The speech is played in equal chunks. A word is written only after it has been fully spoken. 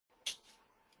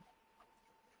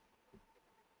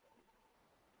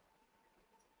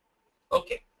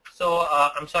Okay, so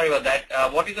I'm sorry about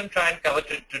that. What we're going to try and cover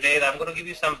today is I'm going to give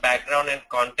you some background and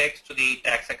context to the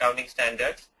tax accounting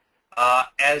standards.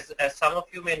 As some of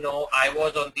you may know, I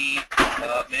was on the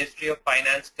Ministry of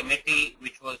Finance committee,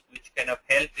 which kind of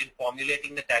helped in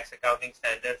formulating the tax accounting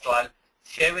standards. So I'll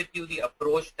share with you the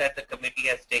approach that the committee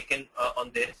has taken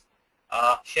on this,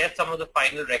 share some of the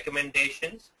final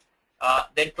recommendations,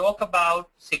 then talk about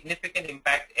significant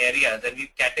impact areas, and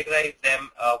we've categorized them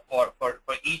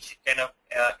for each kind of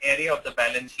area of the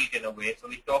balance sheet in a way. So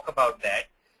we talk about that,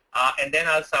 and then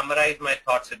I'll summarize my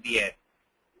thoughts at the end.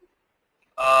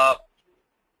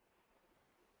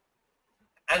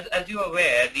 As you are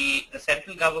aware, the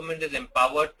central government is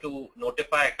empowered to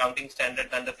notify accounting standards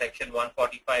under Section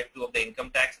 145(2) of the Income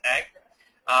Tax Act,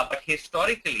 but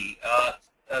historically,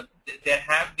 there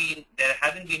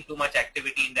hasn't been too much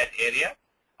activity in that area.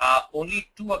 Only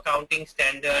 2 accounting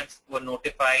standards were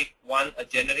notified, one a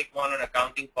generic one on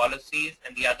accounting policies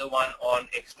and the other one on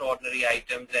extraordinary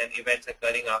items and events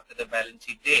occurring after the balance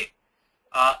sheet date.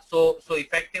 So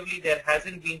effectively there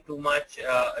hasn't been too much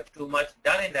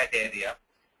done in that area,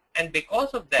 and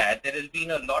because of that there has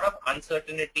been a lot of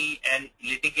uncertainty and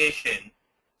litigation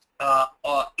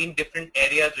in different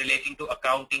areas relating to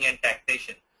accounting and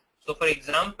taxation. So, for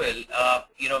example,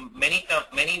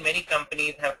 many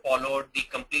companies have followed the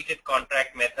completed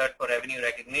contract method for revenue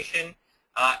recognition,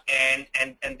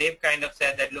 and they've kind of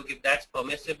said that, look, if that's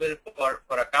permissible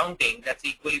for accounting, that's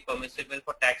equally permissible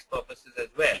for tax purposes as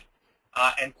well.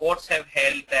 And courts have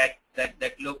held that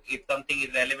look, if something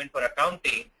is relevant for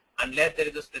accounting, unless there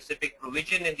is a specific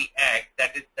provision in the Act,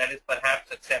 that is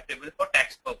perhaps acceptable for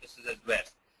tax purposes as well.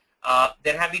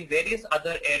 There have been various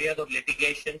other areas of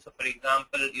litigation. So, for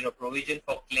example, provision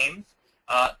for claims.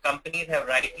 Companies have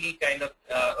rightly kind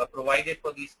of provided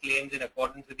for these claims in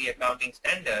accordance with the accounting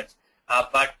standards,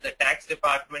 but the tax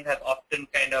department has often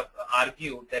kind of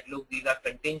argued that, look, these are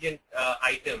contingent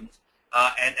items,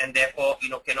 and therefore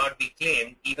cannot be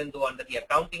claimed, even though under the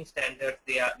accounting standards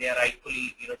they are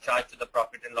rightfully charged to the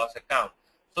profit and loss account.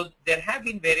 So there have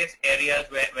been various areas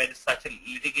where such a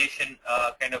litigation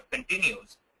kind of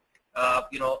continues.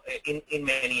 In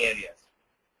many areas.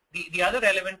 The other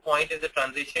relevant point is the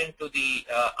transition to the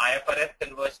IFRS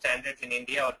converged standards in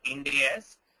India, or Ind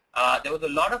AS. There was a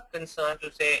lot of concern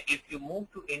to say, if you move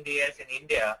to Ind AS in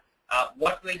India,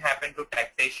 what will happen to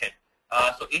taxation?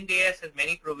 So Ind AS has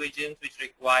many provisions which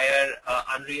require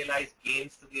unrealized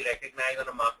gains to be recognized on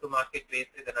a mark-to-market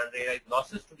basis and unrealized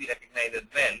losses to be recognized as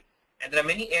well. And there are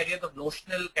many areas of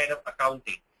notional kind of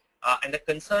accounting. And the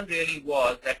concern really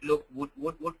was that, look,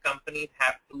 would companies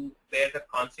have to bear the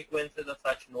consequences of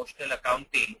such notional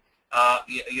accounting,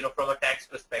 from a tax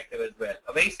perspective as well.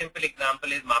 A very simple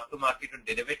example is mark-to-market on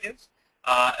derivatives.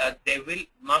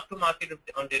 Mark-to-market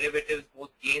on derivatives,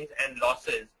 both gains and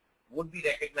losses, would be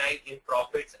recognized in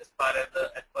profits as per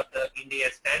the Ind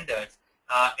AS standards.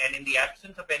 And in the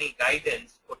absence of any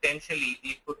guidance, potentially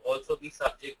these could also be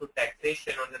subject to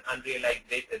taxation on an unrealized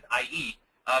basis, i.e.,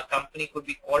 a company could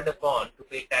be called upon to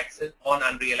pay taxes on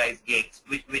unrealized gains,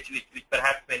 which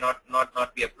perhaps may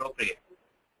not be appropriate.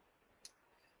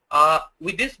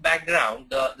 With this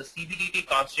background, the CBDT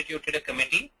constituted a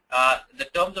committee. The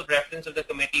terms of reference of the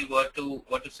committee were to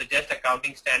suggest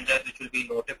accounting standards which could be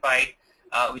notified,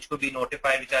 which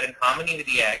are in harmony with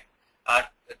the Act.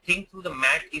 Think through the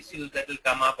MAT issues that will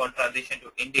come up on transition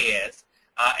to Ind AS,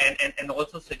 and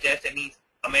also suggest any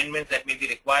amendments that may be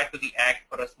required to the Act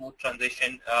for a smooth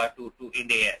transition to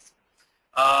Ind AS.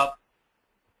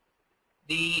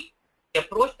 The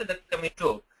approach that the committee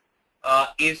took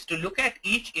is to look at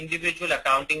each individual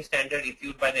accounting standard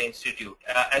issued by the Institute.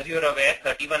 As you are aware,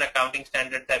 31 accounting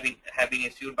standards have been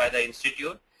issued by the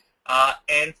Institute,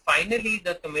 and finally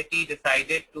the committee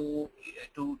decided to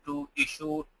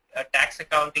issue tax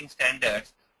accounting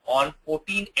standards on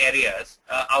 14 areas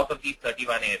out of these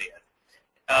 31 areas.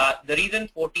 The reason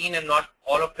 14 and not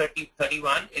all of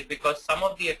 31 is because some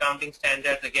of the accounting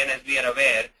standards, again, as we are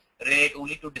aware, relate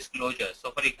only to disclosure.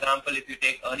 So, for example, if you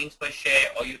take earnings per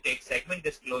share or you take segment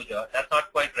disclosure, that's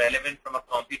not quite relevant from a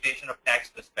computation of tax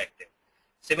perspective.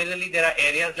 Similarly, there are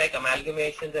areas like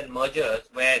amalgamations and mergers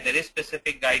where there is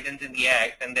specific guidance in the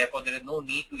Act, and therefore there is no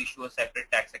need to issue a separate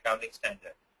tax accounting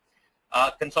standard.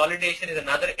 Consolidation is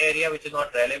another area which is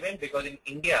not relevant, because in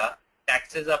India,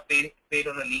 taxes are paid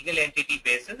on a legal entity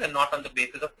basis and not on the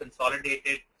basis of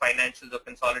consolidated financials or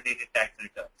consolidated tax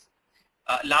returns.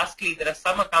 Lastly, there are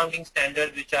some accounting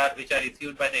standards which are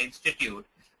issued by the Institute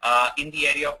in the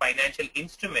area of financial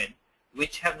instrument,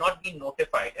 which have not been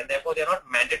notified, and therefore they are not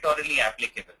mandatorily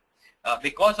applicable.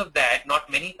 Because of that, not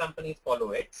many companies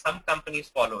follow it. Some companies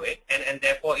follow it, and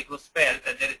therefore it was felt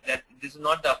that, that this is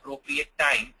not the appropriate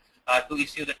time to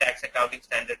issue the tax accounting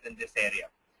standards in this area.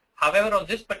 However, on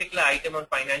this particular item on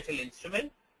financial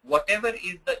instrument, whatever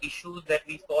is the issues that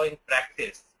we saw in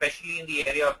practice, especially in the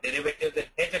area of derivatives and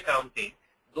hedge accounting,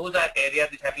 those are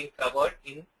areas which have been covered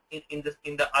in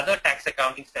the other tax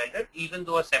accounting standard, even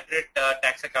though a separate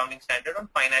tax accounting standard on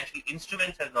financial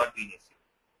instruments has not been issued.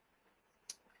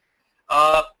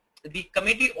 The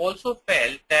committee also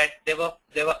felt that there were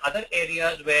other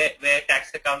areas where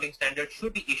tax accounting standards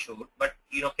should be issued, but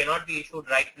cannot be issued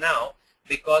right now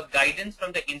because guidance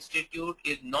from the institute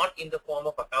is not in the form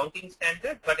of accounting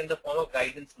standard, but in the form of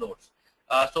guidance notes.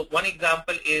 So one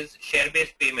example is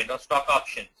share-based payment or stock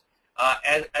options.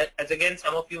 As again,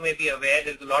 some of you may be aware,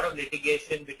 there's a lot of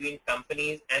litigation between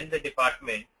companies and the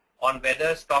department on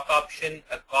whether stock option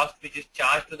cost which is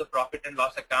charged to the profit and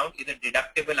loss account is a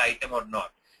deductible item or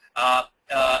not.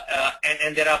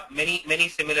 And there are many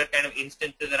similar kind of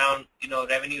instances around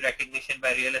revenue recognition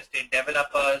by real estate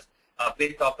developers,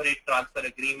 build, operate, transfer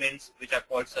agreements, which are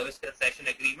called service concession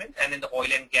agreements, and in the oil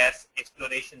and gas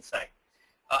exploration side.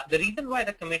 The reason why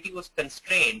the committee was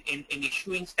constrained in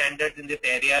issuing standards in this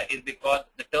area is because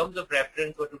the terms of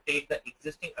reference were to take the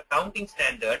existing accounting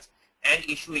standards and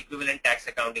issue equivalent tax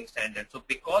accounting standards. So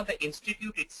because the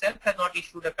institute itself has not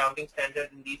issued accounting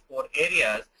standards in these 4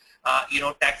 areas,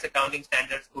 tax accounting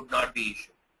standards could not be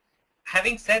issued.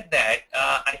 Having said that,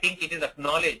 I think it is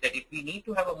acknowledged that if we need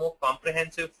to have a more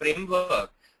comprehensive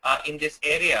framework in this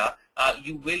area,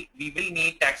 we will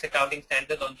need tax accounting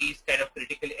standards on these kind of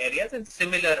critical areas and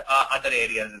similar other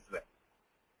areas as well.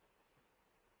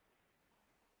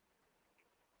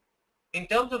 In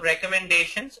terms of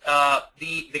recommendations,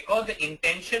 because the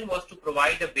intention was to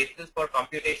provide a basis for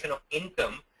computation of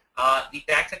income, the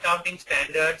tax accounting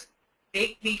standards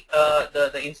take the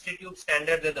institute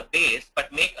standards as a base,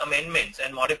 but make amendments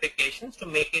and modifications to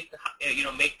make it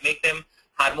make them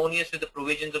harmonious with the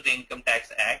provisions of the Income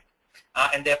Tax Act,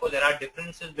 and therefore there are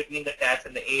differences between the TAS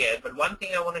and the AS. But one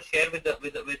thing I want to share with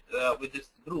this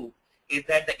group is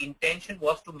that the intention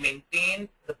was to maintain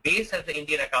the base as the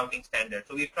Indian accounting standard.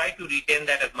 So we try to retain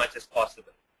that as much as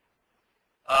possible.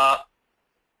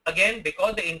 Again,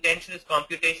 because the intention is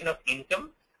computation of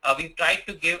income, we've tried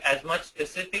to give as much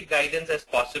specific guidance as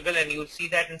possible, and you'll see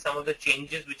that in some of the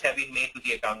changes which have been made to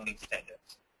the accounting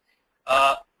standards.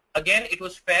 Again, it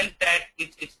was felt that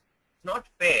it's not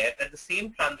fair that the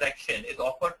same transaction is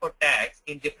offered for tax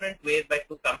in different ways by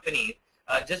 2 companies,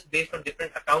 just based on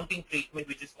different accounting treatment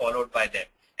which is followed by them.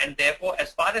 And therefore,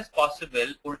 as far as possible,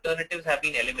 alternatives have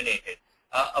been eliminated.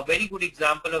 A very good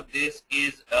example of this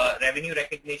is revenue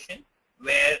recognition,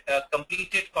 where a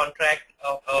completed contract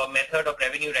method of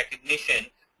revenue recognition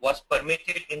was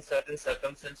permitted in certain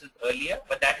circumstances earlier,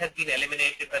 but that has been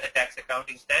eliminated by the tax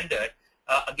accounting standard,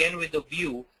 again with the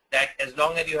view that as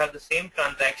long as you have the same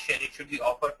transaction, it should be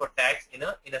offered for tax in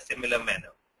a similar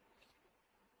manner.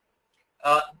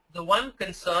 The one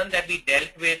concern that we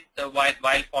dealt with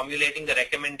while formulating the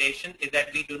recommendation is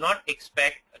that we do not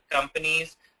expect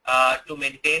companies to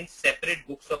maintain separate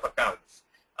books of accounts.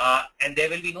 And there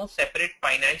will be no separate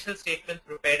financial statements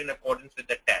prepared in accordance with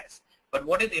the TAS. But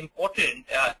what is important,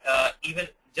 even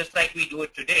just like we do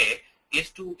it today, is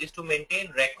to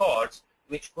maintain records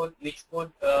which would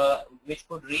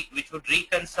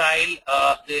reconcile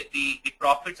the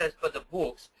profits as per the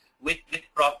books with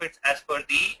profits as per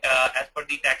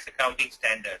the tax accounting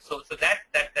standards. So that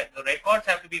the records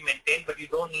have to be maintained, but you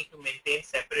don't need to maintain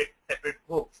separate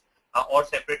books or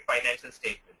separate financial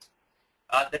statements.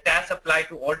 The TAS apply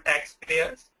to all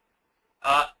taxpayers.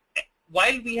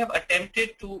 While we have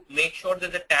attempted to make sure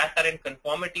that the TAS are in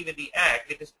conformity with the Act,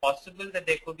 it is possible that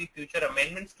there could be future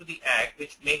amendments to the Act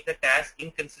which make the TAS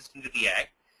inconsistent with the Act.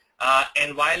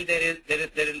 And while there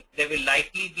will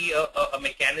likely be a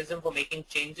mechanism for making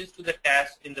changes to the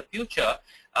TAS in the future,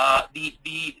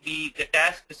 the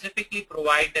TAS specifically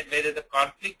provide that where there is a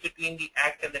conflict between the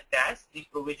Act and the TAS, the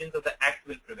provisions of the Act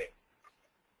will prevail.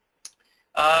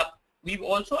 We've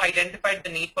also identified the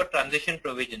need for transition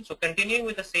provision. So continuing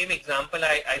with the same example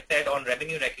I said on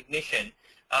revenue recognition,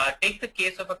 take the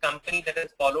case of a company that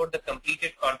has followed the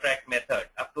completed contract method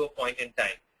up to a point in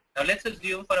time. Now let's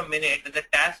assume for a minute that the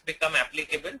TAS become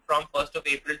applicable from 1st of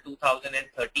April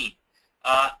 2013.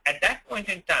 At that point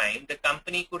in time, the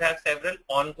company could have several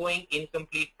ongoing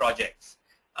incomplete projects.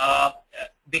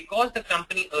 Because the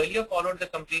company earlier followed the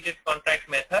completed contract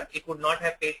method, it would not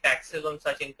have paid taxes on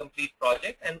such incomplete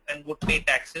projects and would pay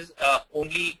taxes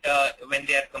only when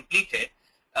they are completed.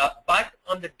 But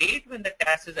on the date when the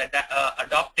TAS is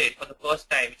adopted for the first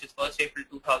time, which is 1st April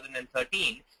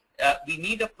 2013, we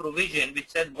need a provision which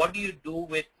says what do you do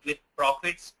with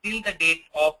profits till the date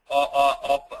of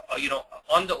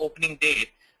on the opening date,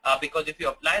 because if you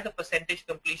apply the percentage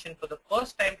completion for the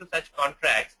first time to such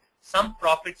contracts, some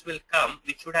profits will come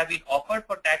which should have been offered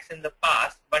for tax in the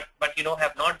past, but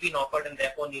have not been offered and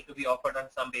therefore need to be offered on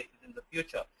some basis in the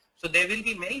future. So there will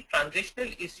be many transitional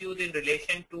issues in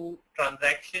relation to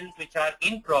transactions which are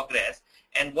in progress,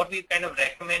 and what we've kind of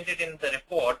recommended in the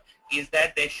report is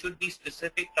that there should be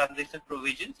specific transitional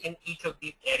provisions in each of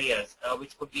these areas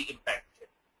which could be impacted.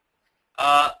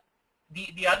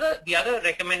 The other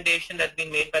recommendation that's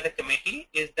been made by the committee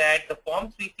is that the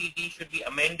Form 3CD should be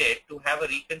amended to have a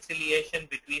reconciliation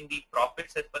between the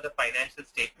profits as per the financial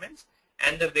statements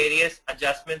and the various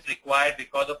adjustments required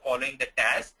because of following the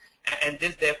TAS, and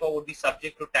this therefore would be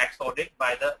subject to tax audit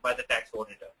by the tax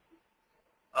auditor.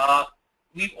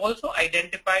 We've also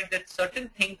identified that certain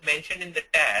things mentioned in the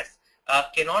TAS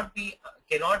cannot be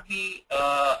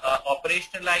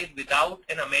operationalized without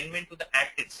an amendment to the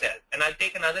Act itself. And I'll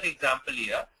take another example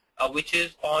here, which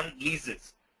is on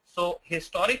leases. So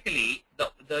historically,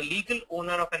 the legal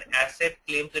owner of an asset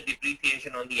claims the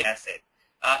depreciation on the asset,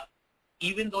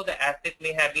 even though the asset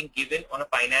may have been given on a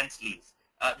finance lease.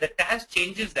 The TAS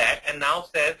changes that and now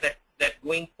says that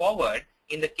going forward,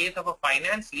 in the case of a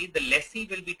finance lease, the lessee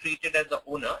will be treated as the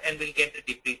owner and will get the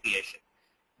depreciation.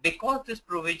 Because this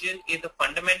provision is a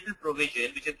fundamental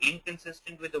provision which is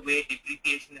inconsistent with the way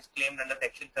depreciation is claimed under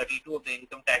Section 32 of the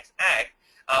Income Tax Act,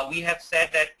 we have said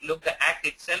that, look, the Act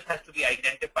itself has to be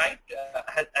identified,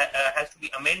 has to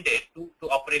be amended to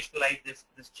operationalize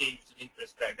this change in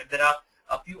interest rate. And there are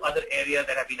a few other areas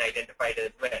that have been identified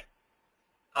as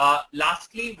well.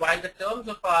 Lastly, while the terms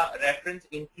of our reference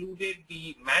included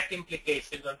the MAT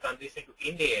implications on transition to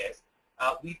Ind AS,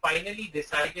 we finally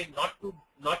decided not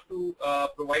to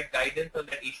provide guidance on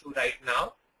that issue right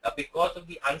now because of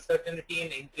the uncertainty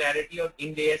and inclarity of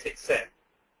Ind AS itself.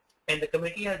 And the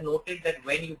committee has noted that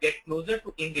when you get closer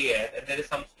to Ind AS and there is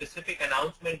some specific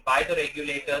announcement by the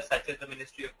regulators such as the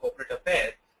Ministry of Corporate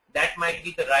Affairs, that might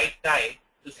be the right time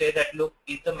to say that, look,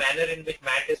 is the manner in which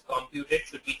MAT is computed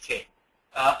should be changed.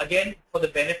 Again, for the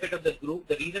benefit of the group,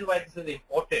 the reason why this is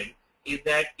important is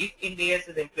that if Ind AS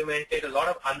is implemented, a lot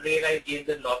of unrealized gains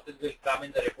and losses will come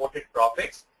in the reported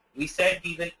profits. We said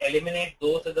we will eliminate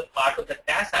those as a part of the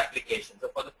TAS application. So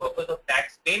for the purpose of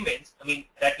tax payments, I mean,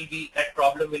 that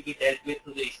problem will be dealt with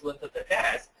through the issuance of the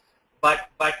TAS. But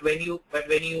when you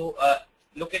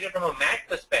look at it from a MAT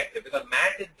perspective, because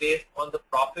MAT is based on the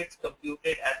profits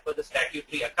computed as per the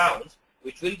statutory accounts,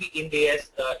 which will be Ind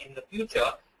AS in the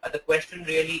future. The question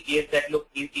really is that, look,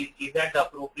 is that the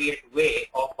appropriate way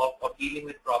of dealing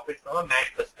with profits from a MAT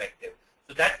perspective?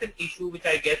 So that's an issue which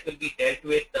I guess will be dealt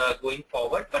with going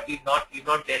forward, but we've not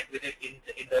dealt with it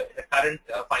in the current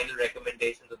final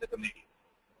recommendations of the committee.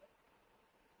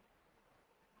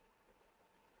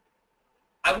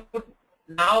 I would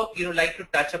now like to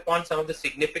touch upon some of the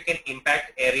significant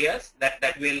impact areas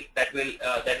that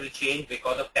will change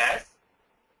because of TAS.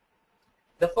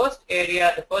 The first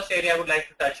area I would like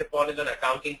to touch upon is on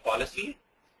accounting policy.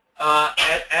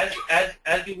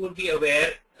 As you would be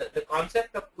aware, the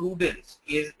concept of prudence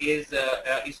is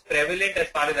prevalent as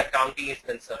far as accounting is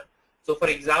concerned. So, for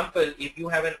example, if you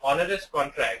have an onerous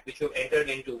contract which you've entered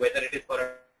into, whether it is for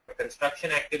a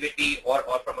construction activity or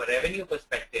from a revenue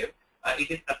perspective, it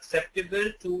is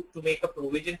acceptable to make a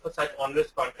provision for such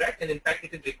onerous contract, and in fact,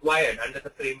 it is required under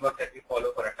the framework that we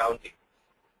follow for accounting.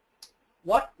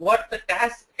 What the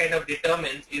TAS kind of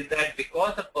determines is that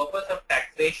because the purpose of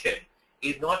taxation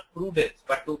is not prudence,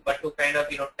 but to kind of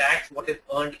tax what is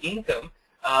earned income,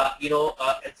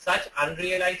 such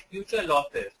unrealized future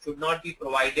losses should not be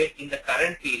provided in the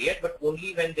current period, but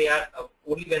only when they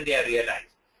are realized.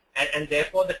 And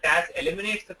therefore, the TAS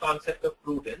eliminates the concept of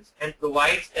prudence and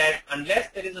provides that unless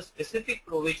there is a specific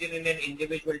provision in an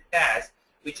individual TAS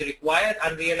which requires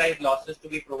unrealized losses to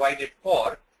be provided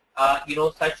for,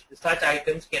 such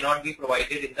items cannot be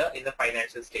provided in the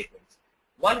financial statements.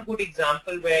 One good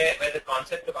example where the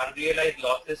concept of unrealized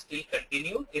losses still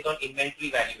continues is on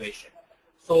inventory valuation.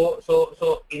 So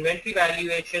inventory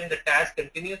valuation, the TAS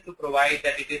continues to provide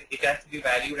that it has to be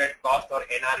valued at cost or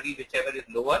NRV, whichever is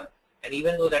lower. And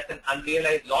even though that's an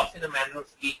unrealized loss in a manner of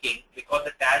speaking, because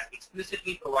the TAS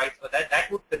explicitly provides for that,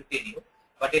 that would continue.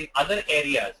 But in other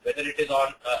areas, whether it is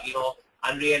on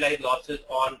unrealized losses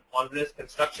on onerous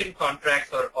construction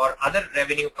contracts or other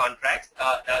revenue contracts,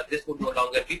 this would no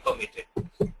longer be permitted.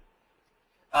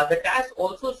 The TAS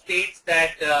also states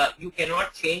that you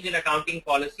cannot change an accounting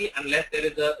policy unless there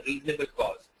is a reasonable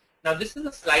cause. Now, this is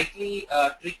a slightly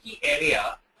tricky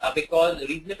area because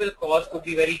reasonable cause could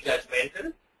be very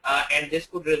judgmental. and this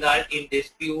could result in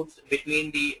disputes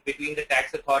between the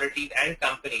tax authorities and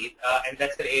companies, and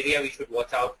that's an area we should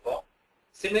watch out for.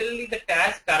 Similarly, the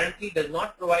tax currently does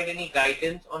not provide any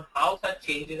guidance on how such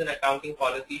changes in accounting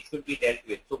policy should be dealt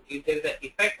with. So, if there is an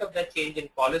effect of that change in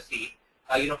policy,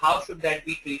 how should that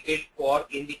be treated for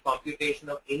in the computation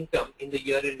of income in the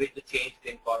year in which the change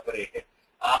is incorporated?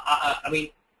 I mean,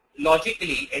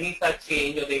 logically, any such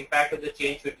change or the impact of the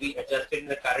change should be adjusted in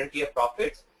the current year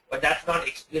profits, but that's not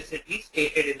explicitly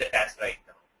stated in the tax right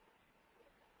now.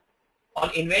 On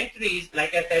inventories,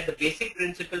 like I said, the basic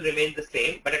principle remains the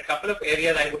same, but a couple of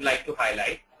areas I would like to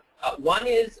highlight. One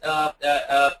is, when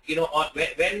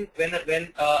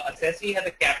assessee has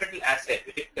a capital asset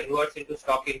which it converts into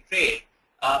stock in trade,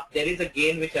 there is a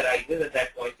gain which arises at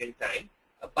that point in time.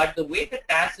 But the way the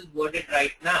tax is worded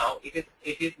right now, it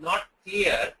is not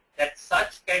clear that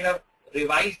such kind of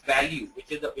revised value,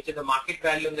 which is the market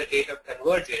value on the date of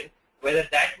conversion, whether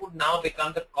that would now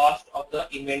become the cost of the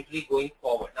inventory going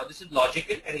forward. Now, this is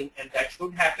logical and that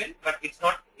should happen, but it's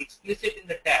not explicit in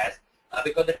the tax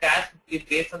because the tax is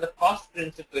based on the cost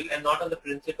principle and not on the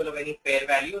principle of any fair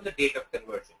value on the date of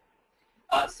conversion.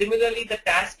 Similarly, the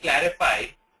tax clarified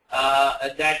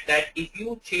that if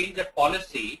you change the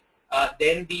policy,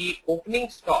 then the opening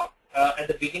stock at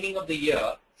the beginning of the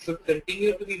year should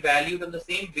continue to be valued on the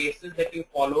same basis that you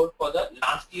followed for the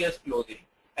last year's closing.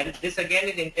 And this again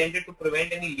is intended to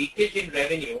prevent any leakage in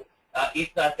revenue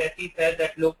if the assessee says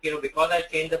that, look, because I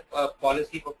changed the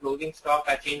policy for closing stock,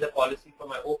 I changed the policy for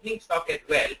my opening stock as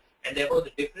well, and therefore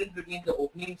the difference between the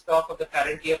opening stock of the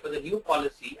current year for the new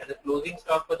policy and the closing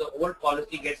stock for the old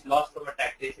policy gets lost from a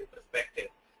taxation perspective.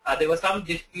 There were some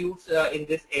disputes in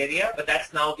this area, but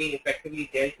that's now being effectively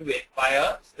dealt with by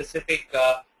a specific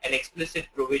and explicit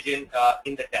provision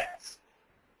in the tax.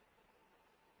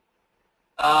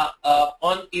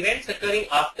 On events occurring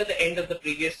after the end of the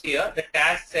previous year, the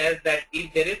tax says that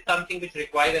if there is something which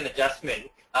requires an adjustment,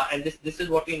 and this is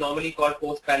what we normally call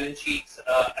post-balance sheets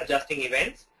adjusting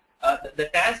events, the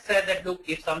tax said that, look,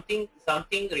 if something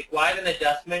requires an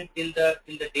adjustment till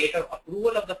the date of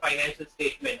approval of the financial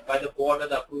statement by the board or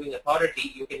the approving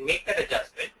authority, you can make that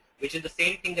adjustment, which is the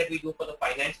same thing that we do for the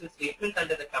financial statements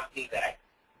under the Companies Act.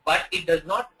 But it does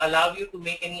not allow you to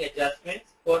make any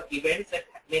adjustments for events that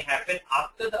may happen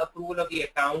after the approval of the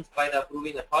accounts by the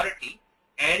approving authority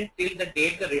and till the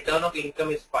date the return of income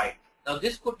is filed. Now,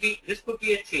 this could be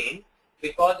a change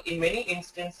because in many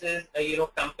instances,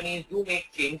 companies do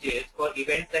make changes for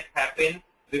events that happen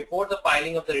before the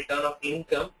filing of the return of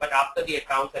income, but after the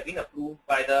accounts have been approved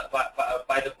by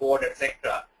the board,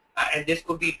 etc. And this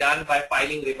could be done by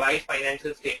filing revised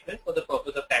financial statements for the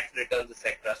purpose of tax returns,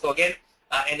 etc. So again,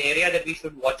 an area that we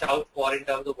should watch out for in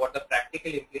terms of what the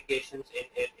practical implications in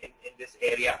this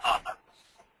area are.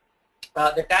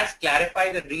 The tax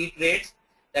clarifies and reiterates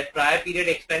that prior period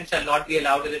expense shall not be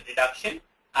allowed as a deduction,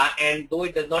 and though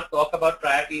it does not talk about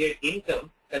prior period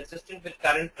income, consistent with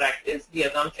current practice, the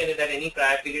assumption is that any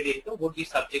prior period income would be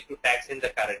subject to tax in the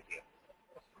current year.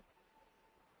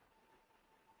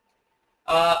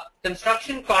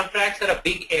 Construction contracts are a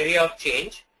big area of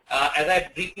change. As I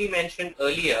briefly mentioned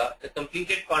earlier, the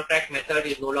completed contract method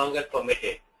is no longer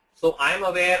permitted. So I am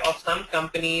aware of some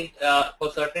companies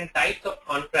for certain types of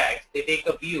contracts, they take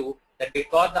a view that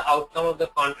because the outcome of the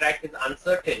contract is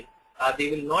uncertain,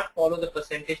 they will not follow the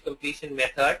percentage completion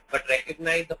method but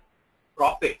recognize the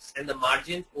profits and the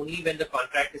margins only when the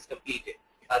contract is completed.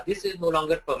 This is no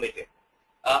longer permitted.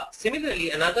 Similarly,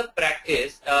 another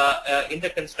practice in the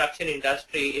construction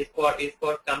industry is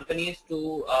for companies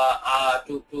to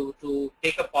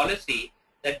take a policy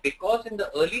that because in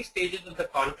the early stages of the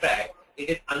contract it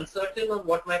is uncertain on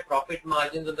what my profit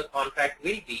margins of the contract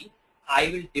will be, I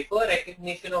will defer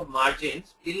recognition of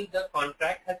margins till the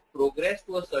contract has progressed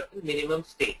to a certain minimum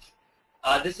stage.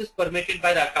 This is permitted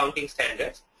by the accounting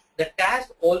standards. The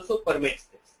tax also permits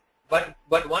this. But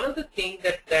one of the things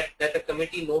that the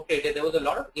committee noted that there was a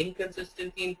lot of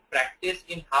inconsistency in practice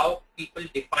in how people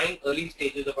define early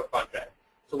stages of a contract.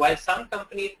 So while some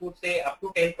companies would say up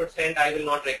to 10% I will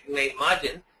not recognize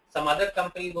margin, some other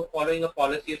companies were following a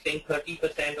policy of saying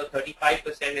 30% or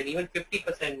 35% and even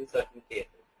 50% in certain cases.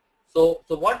 So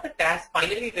what the tax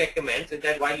finally recommends is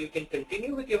that while you can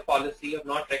continue with your policy of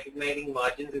not recognizing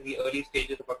margins in the early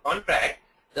stages of a contract,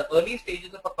 the early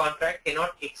stages of a contract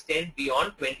cannot extend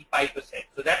beyond 25%.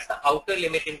 So that's the outer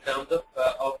limit in terms of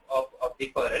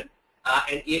deferral,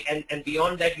 and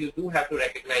beyond that you do have to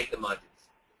recognize the margins.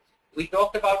 We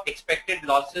talked about expected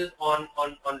losses on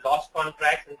lost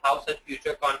contracts and how such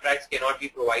future contracts cannot be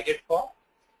provided for.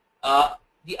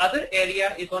 The other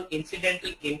area is on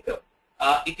incidental income.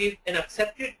 It is an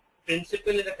accepted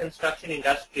principle in the construction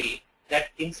industry that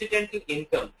incidental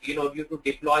income, due to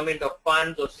deployment of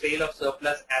funds or sale of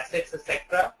surplus assets,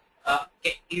 etc.,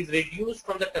 is reduced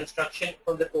from the construction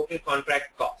from the total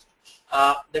contract cost.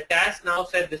 The task now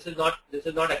said this is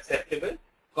not acceptable.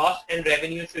 Cost and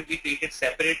revenue should be treated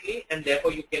separately, and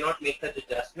therefore you cannot make such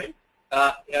adjustment.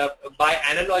 By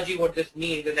analogy, what this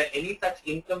means is that any such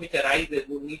income which arises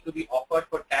would need to be offered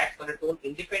for tax on its own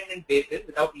independent basis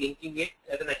without linking it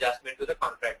as an adjustment to the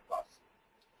contract cost.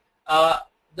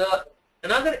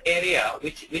 Another area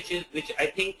which I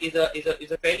think is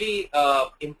a fairly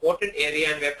important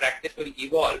area and where practice will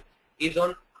evolve is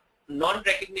on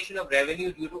non-recognition of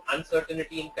revenue due to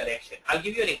uncertainty in collection. I'll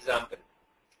give you an example.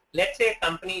 Let's say a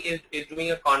company is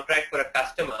doing a contract for a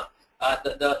customer.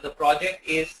 The project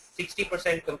is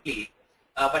 60% complete,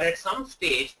 but at some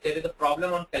stage there is a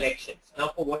problem on collections. Now,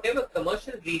 for whatever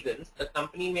commercial reasons, the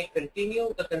company may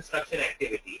continue the construction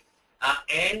activity,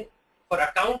 and for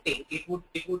accounting, it would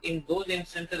in those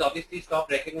instances obviously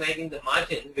stop recognizing the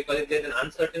margin, because if there's an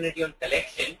uncertainty on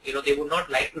collection, they would not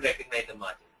like to recognize the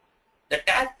margin. The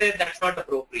tax says that's not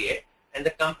appropriate, and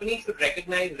the company should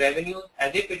recognize revenues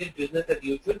as if it is business as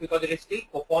usual, because it is still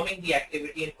performing the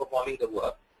activity and performing the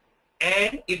work.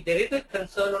 And if there is a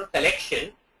concern on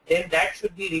collection, then that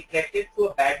should be reflected through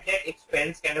a bad debt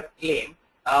expense kind of claim,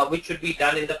 which should be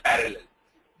done in the parallel.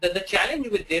 The challenge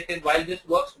with this is, while this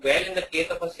works well in the case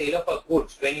of a sale of a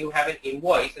goods, when you have an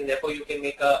invoice and therefore you can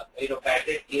make a bad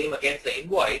debt claim against the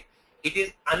invoice, it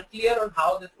is unclear on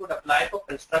how this would apply for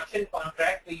construction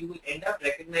contracts, where you will end up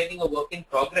recognizing a work in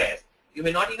progress. You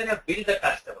may not even have billed the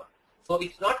customer. So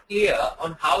it's not clear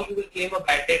on how you will claim a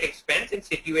bad debt expense in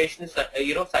situations such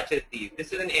as these.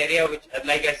 This is an area which,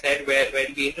 like I said, where it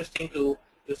will be interesting to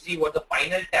see what the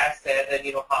final task says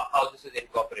and how this is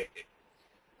incorporated.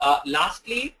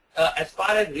 Lastly, as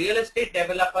far as real estate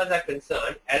developers are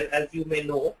concerned, as you may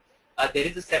know, there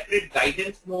is a separate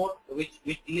guidance note which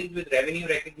deals with revenue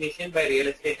recognition by real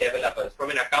estate developers from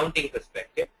an accounting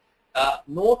perspective.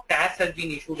 No task has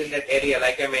been issued in that area,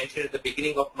 like I mentioned at the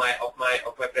beginning of my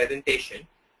presentation,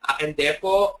 and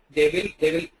therefore there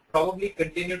will probably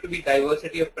continue to be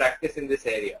diversity of practice in this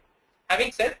area.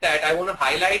 Having said that, I want to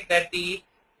highlight that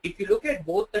if you look at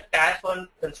both the task on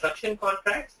construction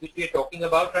contracts, which we are talking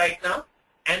about right now,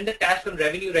 and the task on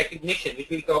revenue recognition, which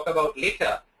we'll talk about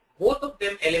later, both of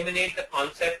them eliminate the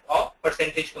concept of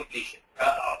percentage completion,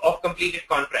 of completed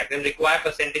contract, and require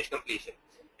percentage completion.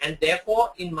 And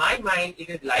therefore, in my mind, it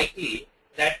is likely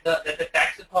that the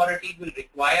tax authorities will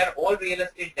require all real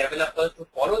estate developers to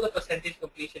follow the percentage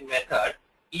completion method,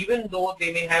 even though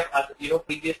they may have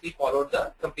previously followed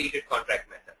the completed contract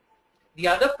method. The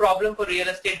other problem for real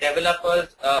estate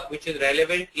developers, which is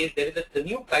relevant, is there is the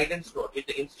new guidance note which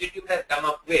the institute has come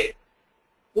up with,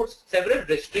 puts several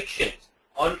restrictions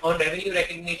on revenue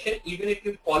recognition, even if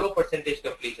you follow percentage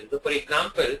completion. So, for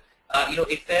example,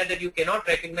 it says that you cannot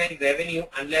recognize revenue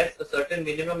unless a certain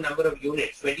minimum number of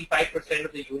units, 25%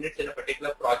 of the units in a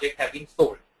particular project, have been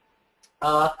sold.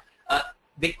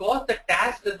 Because the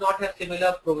tax does not have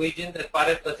similar provisions as far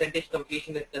as percentage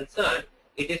completion is concerned,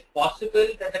 it is possible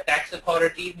that the tax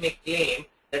authorities may claim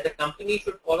that the company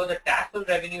should follow the tax on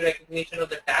revenue recognition or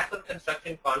the tax on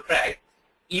construction contract,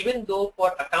 even though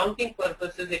for accounting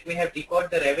purposes it may have deferred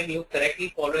the revenue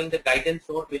correctly following the guidance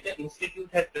note which the institute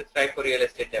has prescribed for real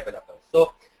estate developers.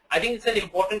 So I think it's an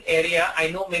important area. I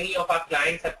know many of our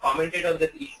clients have commented on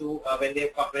this issue when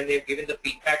they've given the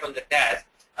feedback on the task,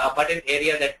 but an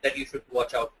area that you should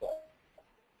watch out for.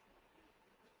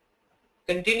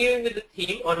 Continuing with the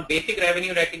theme on basic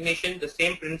revenue recognition, the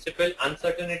same principle,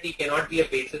 uncertainty cannot be a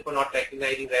basis for not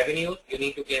recognizing revenues. You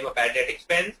need to claim a bad debt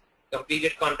expense.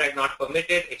 Completed contract not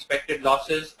permitted. Expected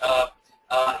losses,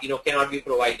 cannot be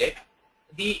provided.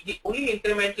 The only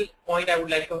incremental point I would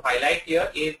like to highlight here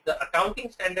is the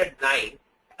accounting standard 9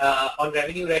 on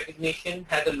revenue recognition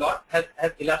has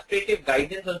illustrative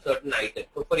guidance on certain items.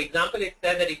 So, for example, it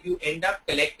says that if you end up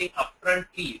collecting upfront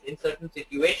fees in certain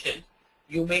situations,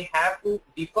 you may have to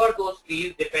defer those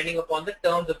fees depending upon the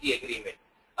terms of the agreement.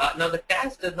 Now, the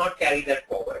tax does not carry that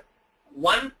forward.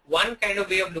 One kind of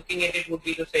way of looking at it would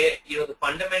be to say, the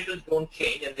fundamentals don't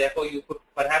change, and therefore you could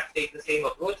perhaps take the same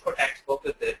approach for tax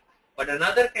purposes. But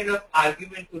another kind of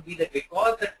argument would be that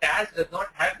because the tax does not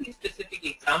have these specific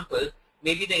examples,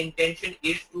 maybe the intention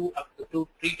is to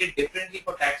treat it differently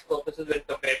for tax purposes when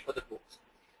compared for the books.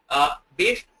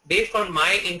 Based on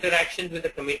my interactions with the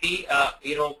committee,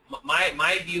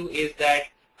 my view is that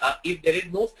if there is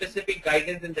no specific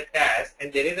guidance in the task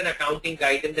and there is an accounting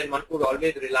guidance, then one could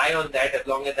always rely on that as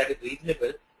long as that is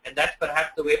reasonable, and that's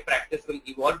perhaps the way practice will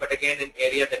evolve, but again an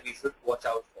area that we should watch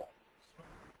out for.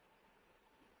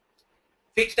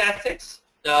 Fixed assets.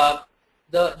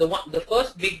 The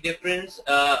first big difference,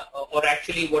 or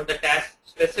actually what the task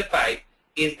specified,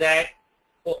 is that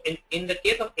in the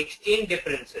case of exchange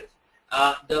differences,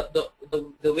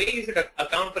 the way you should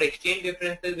account for exchange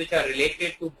differences which are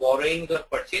related to borrowings or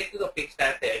purchases of fixed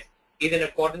assets is in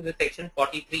accordance with Section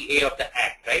 43A of the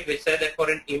Act, right, which says that for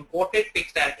an imported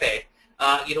fixed asset,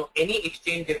 any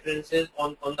exchange differences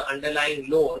on the underlying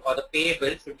loan or the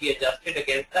payable should be adjusted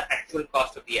against the actual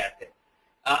cost of the asset.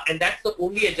 And that's the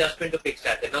only adjustment to fixed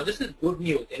asset. Now, this is good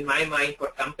news in my mind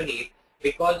for companies,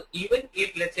 because even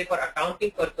if, let's say, for accounting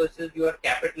purposes, you are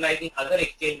capitalizing other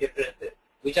exchange differences,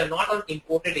 which are not on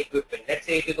imported equipment. Let's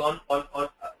say it is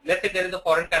let's say there is a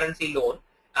foreign currency loan,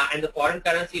 and the foreign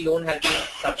currency loan has been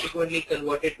subsequently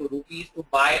converted to rupees to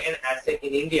buy an asset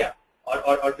in India,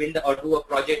 or build or do a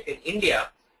project in India.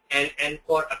 And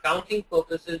for accounting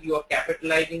purposes, you are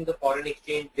capitalizing the foreign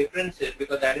exchange differences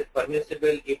because that is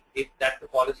permissible if that's the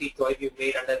policy choice you've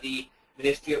made under the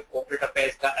Ministry of Corporate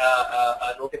Affairs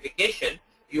notification.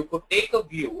 You could take a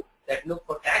view that, look,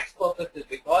 for tax purposes,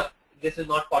 because this is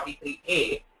not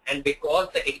 43A, and because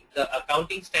the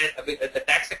accounting the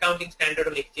tax accounting standard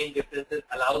on exchange differences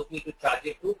allows me to charge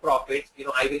it to profits,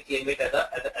 I will claim it as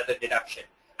a deduction.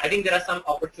 I think there are some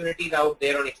opportunities out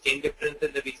there on exchange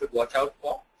differences that we should watch out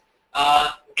for.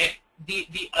 And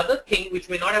the other thing which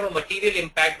may not have a material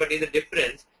impact but is a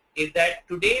difference is that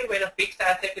today when a fixed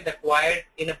asset is acquired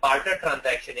in a barter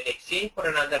transaction in exchange for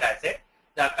another asset,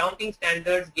 the accounting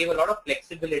standards give a lot of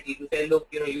flexibility to say, look,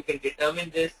 you can determine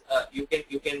this, you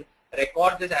can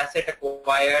record this asset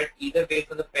acquired either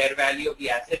based on the fair value of the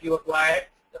asset you acquired,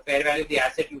 the fair value of the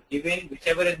asset you've given,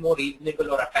 whichever is more reasonable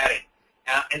or apparent.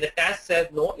 And the task says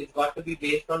no, it's got to be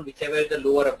based on whichever is the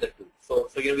lower of the two. So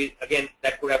again,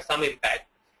 that could have some impact.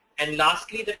 And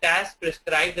lastly, the task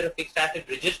prescribes that a fixed asset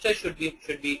register should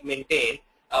be maintained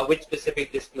with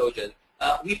specific disclosures.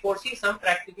 We foresee some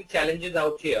practical challenges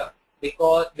out here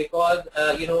because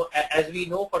as we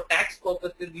know, for tax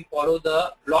purposes, we follow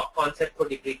the block concept for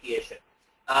depreciation.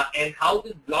 And how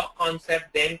this block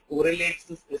concept then correlates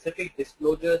to specific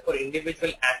disclosures for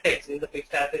individual assets in the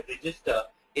fixed asset register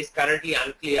is currently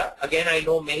unclear. Again, I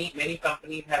know many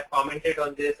companies have commented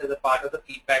on this as a part of the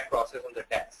feedback process on the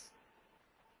task.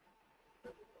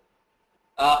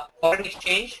 Foreign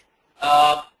exchange.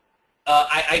 I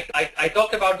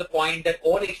talked about the point that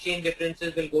all exchange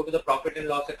differences will go to the profit and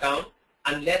loss account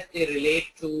unless they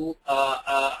relate to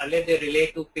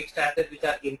fixed assets which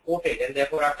are imported and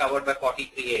therefore are covered by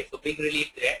 43A. So big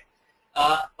relief there.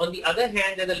 On the other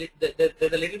hand,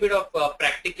 there's a little bit of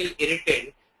practical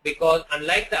irritant, because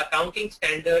unlike the accounting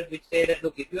standards which say that,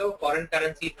 look, if you have a foreign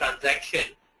currency transaction,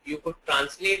 you could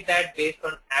translate that based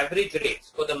on average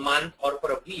rates for the month or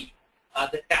for a week,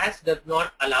 the task does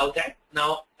not allow that.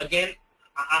 Now, again,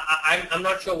 I'm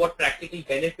not sure what practical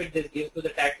benefit this gives to the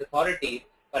tax authorities,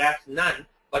 perhaps none,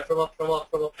 but from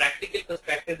a practical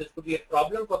perspective, this could be a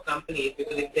problem for companies,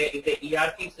 because if the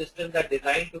ERP systems are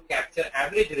designed to capture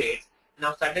average rates,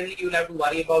 now suddenly you'll have to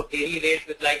worry about daily rates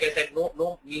with, like I said,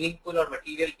 no meaningful or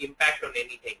material impact on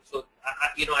anything. So,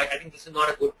 I think this is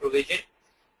not a good provision.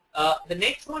 The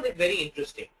next one is very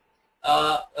interesting.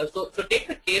 So take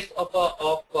the case of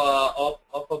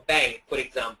a bank, for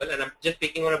example, and I'm just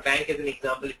picking on a bank as an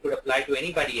example. It could apply to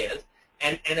anybody else.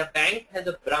 And a bank has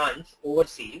a branch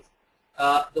overseas.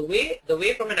 The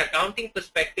way from an accounting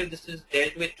perspective this is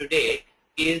dealt with today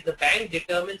is the bank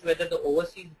determines whether the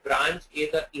overseas branch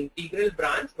is an integral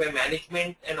branch where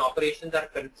management and operations are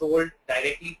controlled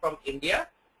directly from India,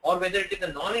 or whether it is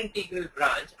a non-integral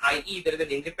branch, i.e. there is an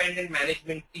independent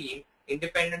management team,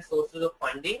 independent sources of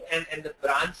funding, and the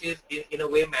branch is in a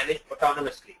way managed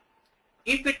autonomously.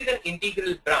 If it is an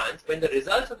integral branch, when the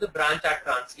results of the branch are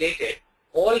translated,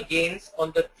 all gains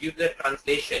on the due to the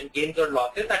translation, gains or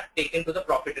losses, are taken to the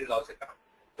profit and loss account.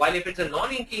 While if it's a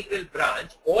non-integral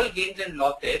branch, all gains and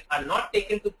losses are not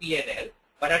taken to P&L,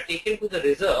 but are taken to the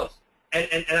reserves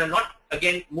and are not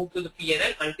again moved to the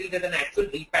P&L until there's an actual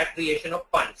repatriation of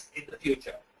funds in the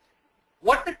future.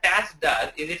 What the tax does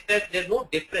is it says there's no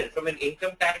difference from an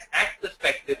Income Tax Act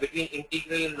perspective between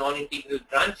integral and non-integral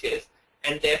branches,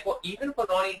 and therefore even for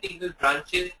non-integral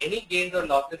branches, any gains or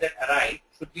losses that arise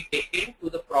should be taken to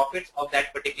the profits of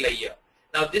that particular year.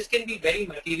 Now this can be very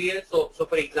material. So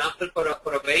for example, for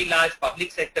a very large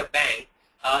public sector bank,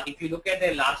 if you look at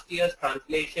their last year's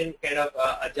translation kind of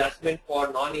adjustment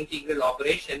for non-integral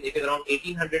operation, it is around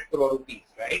 1,800 crore rupees,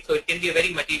 right? So it can be a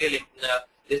very material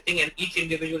this thing, and each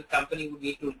individual company would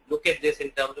need to look at this in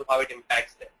terms of how it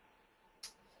impacts them.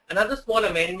 Another small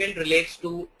amendment relates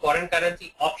to foreign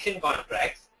currency option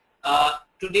contracts.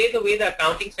 today the way the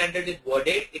accounting standard is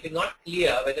worded, it is not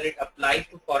clear whether it applies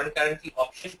to foreign currency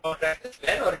option contracts as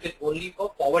well, or it is only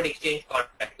for forward exchange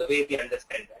contracts, the way we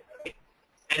understand that. Right?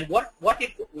 And what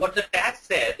the tax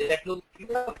says is that, look, if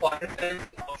you have a foreign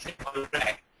currency option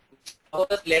contract,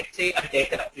 suppose let's say a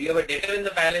debtor. So you have a debtor in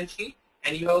the balance sheet,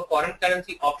 and you have a foreign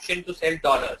currency option to sell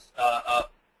dollars.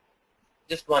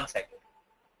 Just 1 second.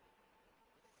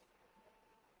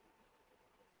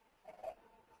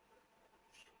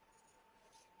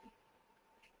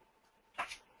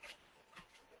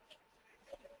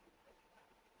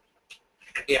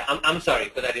 Yeah, I'm sorry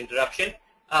for that interruption.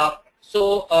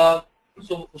 So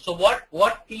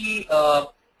what the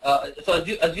so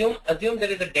assume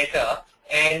there is a debtor,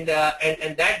 and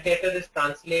that debtor is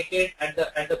translated at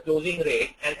the closing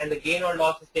rate, and the gain or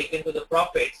loss is taken to the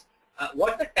profits.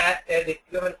 What the tax says, if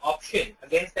you have an option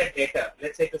against that debtor,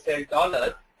 let's say to sell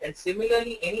dollars, and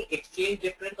similarly any exchange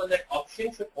difference on that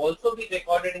option should also be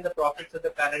recorded in the profits of the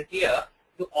current year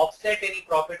to offset any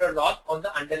profit or loss on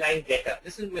the underlying debtor.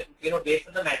 This is, based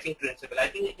on the matching principle. I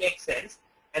think it makes sense.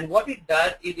 And what it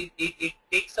does is it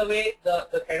takes away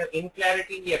the kind of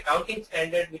inclarity in the accounting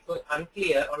standard, which was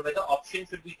unclear on whether options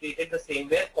should be treated the same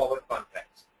way as forward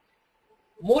contracts.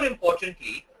 More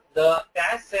importantly, the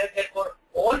tax says that for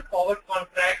all forward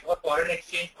contracts or foreign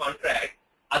exchange contracts,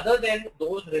 other than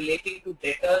those relating to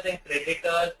debtors and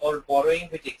creditors or borrowing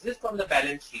which exist on the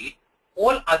balance sheet,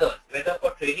 all others, whether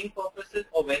for trading purposes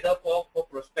or whether for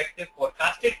prospective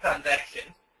forecasted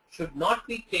transactions, should not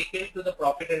be taken to the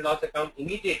profit and loss account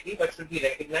immediately, but should be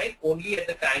recognized only at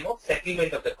the time of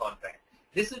settlement of the contract.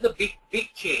 This is a big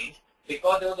change,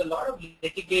 because there was a lot of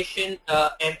litigation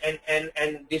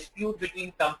and dispute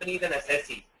between companies and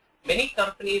assessees. Many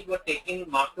companies were taking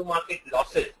mark-to-market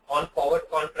losses on forward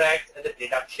contracts as a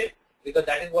deduction, because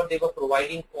that is what they were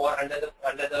providing for under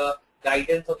the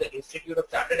guidance of the Institute of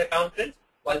Chartered Accountants,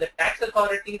 while the tax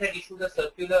authorities had issued a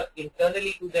circular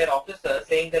internally to their officers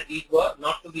saying that these were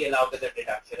not to be allowed as a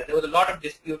deduction. And there was a lot of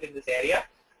dispute in this area.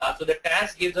 So the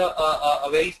tax gives a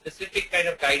very specific kind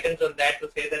of guidance on that,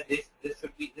 to say that this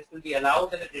will be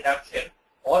allowed as a deduction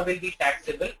or will be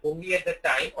taxable only at the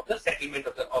time of the settlement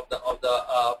of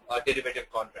the derivative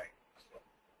contract.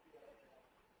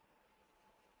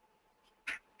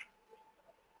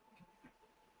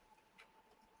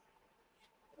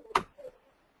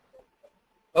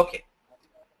 Okay.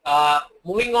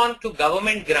 Moving on to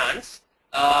government grants,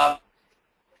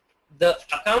 the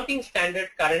accounting standard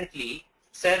currently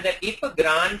says that if a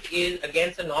grant is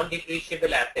against a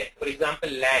non-depreciable asset, for example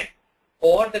land,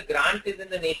 or the grant is in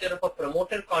the nature of a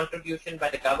promoter contribution by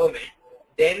the government,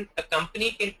 then a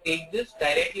company can take this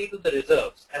directly to the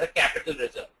reserves as a capital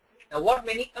reserve. Now, what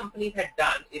many companies had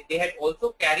done is they had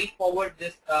also carried forward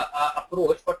this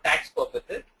approach for tax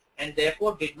purposes, and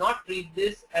therefore did not treat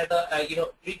this as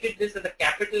treated this as a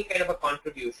capital kind of a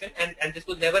contribution, and this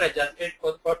was never adjusted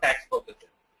for tax purposes.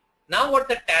 Now, what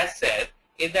the tax says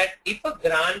is that if a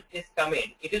grant is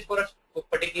coming, it is for a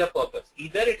particular purpose.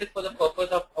 Either it is for the purpose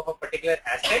of a particular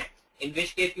asset, in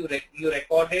which case you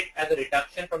record it as a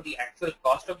reduction from the actual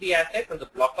cost of the asset, from the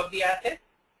block of the asset,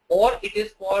 or it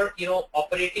is for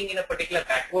operating in a particular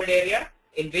backward area,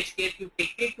 in which case you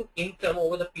take it to income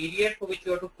over the period for which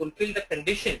you have to fulfill the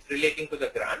conditions relating to the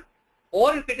grant,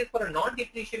 or if it is for a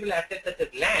non-depreciable asset such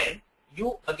as land,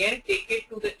 you again take it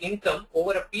to the income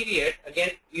over a period,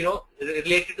 again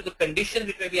related to the conditions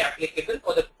which may be applicable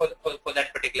for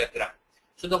that particular grant.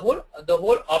 So the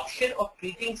whole option of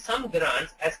treating some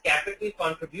grants as capital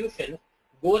contributions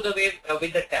goes away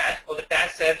with the tax, or the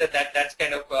tax says that's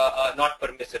kind of not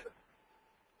permissible.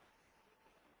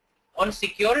 On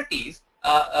securities,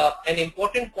 an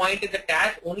important point is the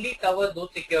tax only covers those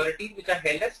securities which are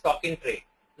held as stock in trade.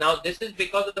 Now, this is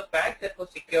because of the fact that for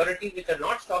securities which are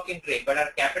not stock in trade but are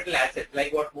capital assets,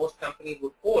 like what most companies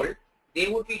would hold, they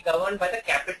would be governed by the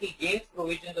capital gains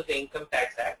provisions of the Income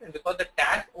Tax Act, and because the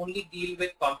tax only deal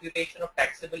with computation of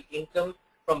taxable income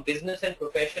from business and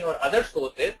profession or other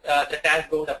sources, the tax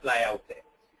don't apply out there.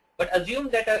 But assume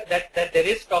that that there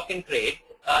is stock in trade.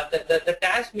 The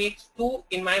tax makes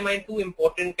in my mind, two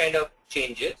important kind of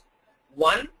changes.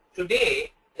 One,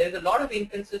 today there is a lot of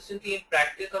inconsistency in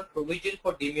practice on provision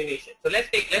for diminution. So let's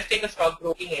take a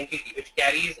stockbroking entity which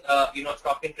carries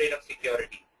stock in trade of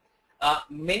security.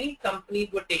 Many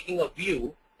companies were taking a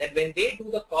view that when they do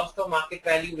the cost of market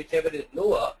value, whichever is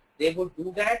lower, they would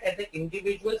do that at the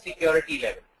individual security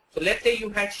level. So let's say you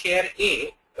had share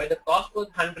A, where the cost was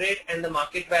 100 and the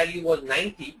market value was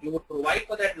 90, you would provide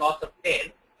for that loss of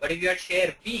 10. But if you had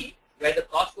share B, where the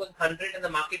cost was 100 and the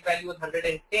market value was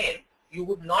 110, you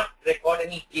would not record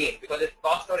any gain, because it's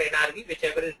cost or NRV,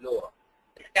 whichever is lower.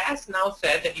 The task now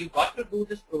said that you got to do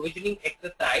this provisioning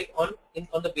exercise on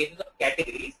the basis of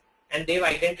categories, and they've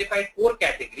identified 4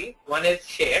 categories. One is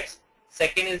shares,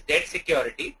 second is debt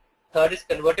security, third is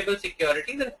convertible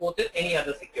securities, and fourth is any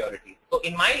other security. So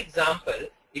in my example,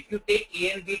 if you take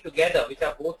A and B together, which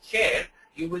are both shares,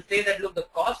 you will say that, look, the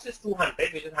cost is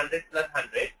 200, which is 100 plus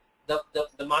 100.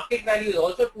 The market value is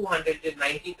also 200, which is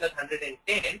 90 plus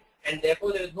 110, and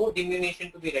therefore there is no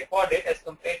diminution to be recorded as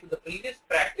compared to the previous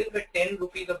practice where 10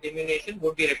 rupees of diminution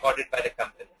would be recorded by the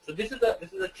company. So this is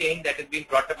a change that has been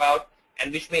brought about,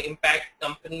 and which may impact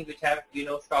companies which have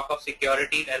stock of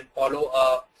securities and follow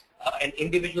an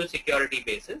individual security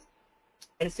basis.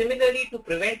 And similarly, to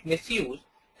prevent misuse,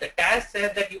 the task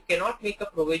says that you cannot make a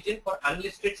provision for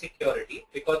unlisted security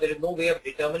because there is no way of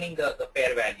determining the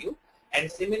fair value. And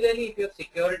similarly, if you have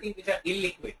securities which are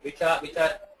illiquid, which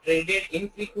are traded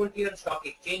infrequently on stock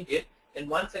exchanges, then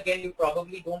once again you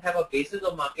probably don't have a basis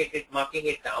of marking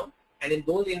it down. And in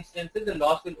those instances, the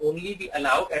loss will only be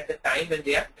allowed at the time when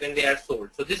they are sold.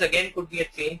 So this again could be a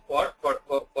change for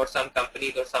some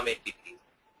companies or some entities.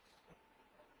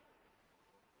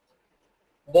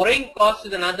 Borrowing costs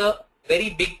is another very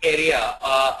big area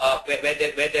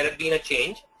where there has been a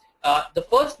change. The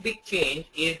first big change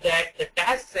is that the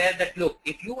task says that, look,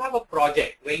 if you have a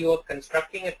project where you are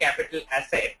constructing a capital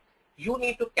asset, you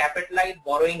need to capitalize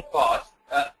borrowing costs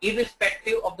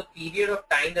irrespective of the period of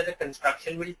time that the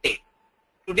construction will take.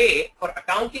 Today, for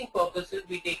accounting purposes,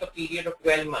 we take a period of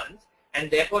 12 months, and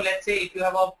therefore, let's say if you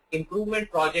have an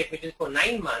improvement project which is for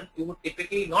 9 months, you would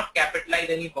typically not capitalize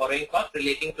any borrowing costs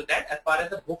relating to that as far as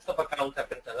the books of accounts are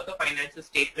concerned or the financial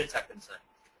statements are concerned.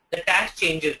 The tax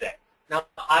changes that. Now,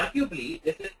 arguably,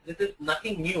 this is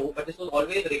nothing new, but this was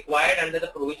always required under the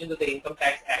provisions of the Income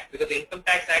Tax Act, because the Income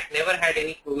Tax Act never had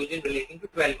any provision relating to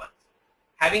 12 months.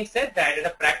 Having said that, at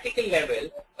a practical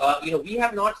level, we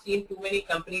have not seen too many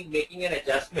companies making an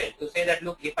adjustment to say that,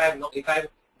 look, if I have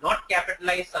not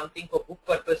capitalized something for book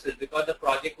purposes because the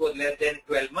project was less than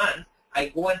 12 months, I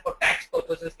go and for tax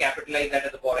purposes capitalize that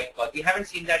as a borrowing cost. We haven't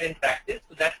seen that in practice,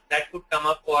 so that could come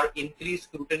up for increased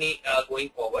scrutiny going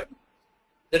forward.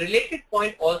 The related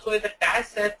point also is the tax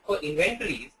says for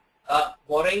inventories,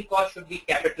 borrowing cost should be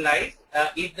capitalized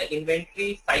if the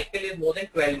inventory cycle is more than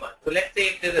 12 months. So let's say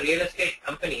if there's a real estate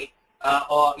company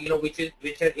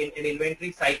which has an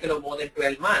inventory cycle of more than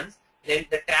 12 months, then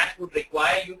the tax would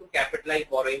require you to capitalize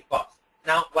borrowing costs.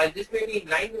 Now, while this may be in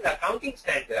line with accounting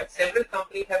standards, several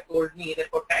companies have told me that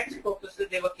for tax purposes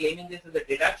they were claiming this as a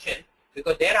deduction,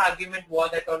 because their argument was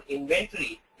that on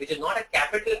inventory, which is not a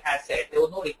capital asset, there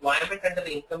was no requirement under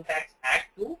the Income Tax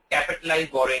Act to capitalize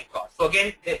borrowing costs. So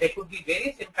again, there could be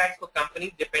various impacts for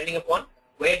companies depending upon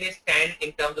where they stand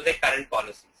in terms of their current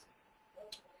policies.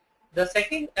 The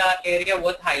second area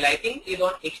worth highlighting is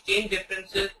on exchange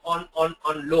differences on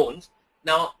loans.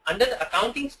 Now, under the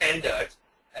accounting standards,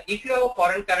 if you have a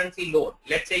foreign currency loan,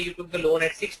 let's say you took the loan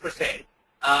at 6%,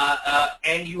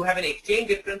 and you have an exchange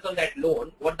difference on that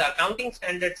loan, what the accounting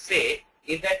standards say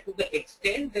is that to the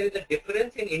extent there is a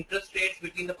difference in interest rates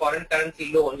between the foreign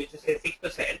currency loan, which is say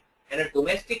 6%, and a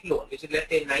domestic loan, which is let's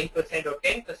say 9% or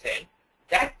 10%,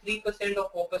 that 3%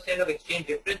 or 4% of exchange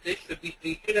differences should be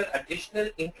treated as additional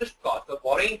interest cost or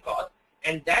borrowing cost,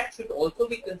 and that should also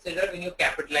be considered when you're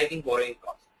capitalizing borrowing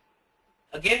costs.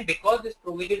 Again, because this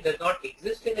provision does not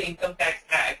exist in the Income Tax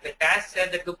Act, the tax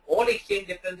says that all exchange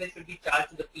differences should be charged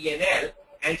to the P&L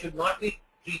and should not be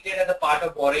treated as a part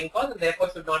of borrowing cost, and therefore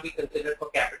should not be considered for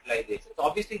capitalization. So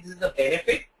obviously this is a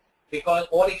benefit, because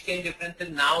all exchange differences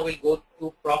now will go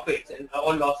to profits, and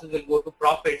all losses will go to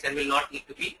profits and will not need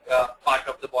to be part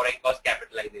of the borrowing cost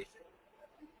capitalization.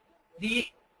 The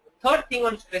third thing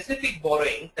on specific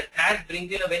borrowing, the tax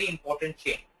brings in a very important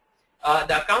change.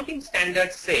 The accounting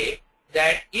standards say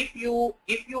that if you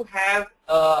have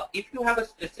a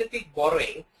specific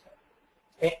borrowing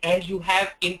and you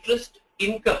have interest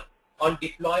income on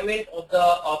deployment of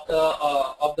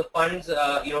the funds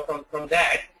from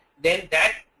that, then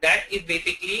that is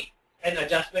basically an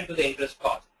adjustment to the interest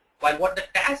cost. While what the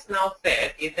tax now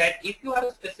says is that if you have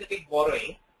a specific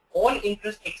borrowing, all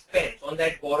interest expense on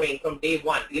that borrowing from day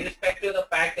one, irrespective of the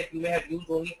fact that you may have used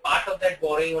only part of that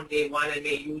borrowing on day one and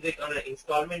may use it on an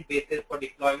installment basis for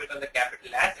deployment on the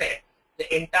capital asset,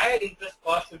 the entire interest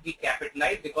cost should be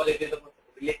capitalized because it is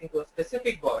relating to a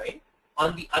specific borrowing.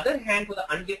 On the other hand, for the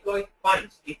undeployed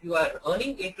funds, if you are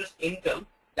earning interest income,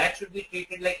 that should be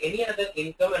treated like any other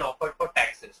income and offered for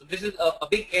taxes. So this is a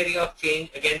big area of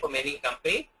change again for many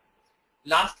companies.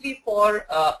 Lastly, for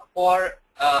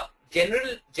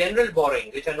general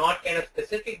borrowing, which are not kind of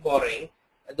specific borrowing,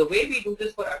 the way we do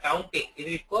this for accounting is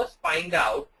we first find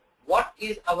out what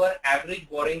is our average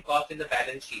borrowing cost in the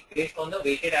balance sheet based on the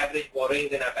weighted average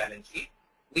borrowings in our balance sheet.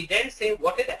 We then say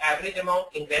what is the average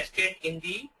amount invested in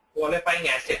the qualifying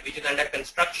asset which is under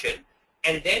construction,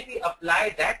 and then we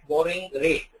apply that borrowing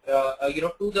rate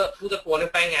to the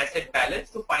qualifying asset balance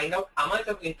to find out how much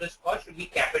of interest cost should be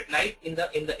capitalized in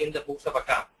the books of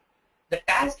account. The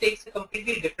TAS takes a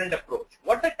completely different approach.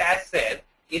 What the TAS says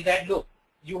is that, look,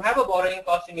 you have a borrowing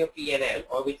cost in your P&L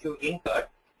or which you incurred.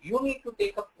 You need to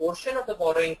take a portion of the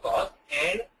borrowing cost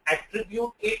and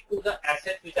attribute it to the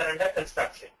assets which are under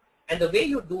construction. And the way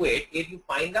you do it is you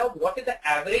find out what is the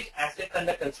average assets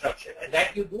under construction, and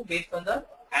that you do based on the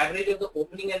average of the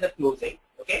opening and the closing,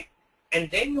 okay?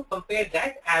 And then you compare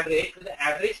that average with the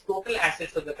average total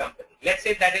assets of the company. Let's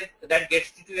say that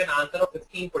gets you to an answer of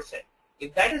 15%.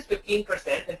 If that is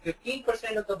 15%, then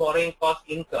 15% of the borrowing cost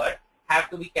incurred have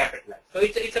to be capitalized. So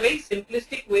it's a very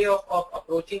simplistic way of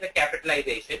approaching the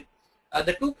capitalization.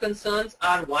 The two concerns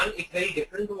are, one, it's very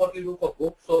different to what you do for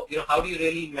books. So, how do you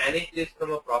really manage this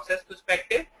from a process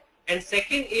perspective? And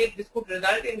second is this could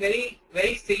result in very,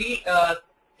 very silly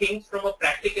things from a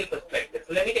practical perspective.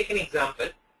 So let me take an example.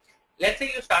 Let's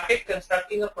say you started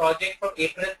constructing a project from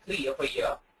April 3 of a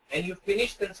year, and you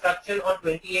finished construction on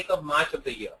 28th of March of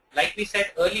the year. Like we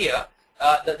said earlier,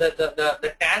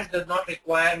 the TAS does not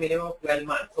require minimum of 12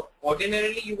 months. So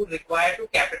ordinarily you would require to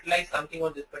capitalize something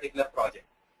on this particular project.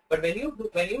 But when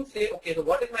you say, okay, so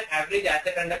what is my average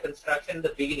asset under construction in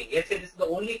the beginning? Let's say this is the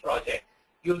only project.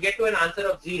 You'll get to an answer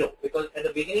of 0, because at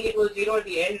the beginning it was 0, at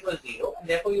the end it was 0, and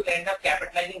therefore you'll end up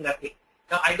capitalizing nothing.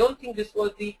 Now, I don't think this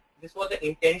was the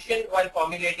intention while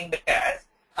formulating the TAS,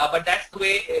 but that's the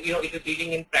way it is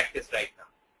dealing in practice right now.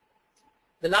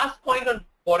 The last point on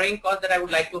borrowing cost that I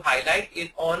would like to highlight is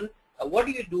on what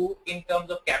do you do in terms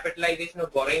of capitalization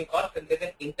of borrowing cost when there's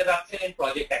an interruption in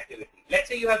project activity. Let's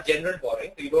say you have general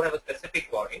borrowing, so you don't have a specific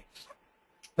borrowing,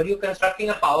 but you're constructing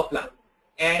a power plant,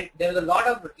 and there's a lot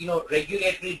of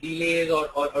regulatory delays or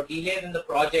delays in the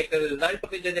project as a result of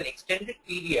which there's an extended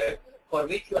period for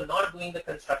which you are not doing the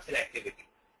construction activity.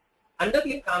 Under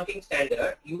the accounting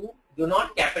standard, you do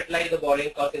not capitalize the borrowing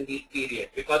cost in these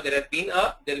periods because there has been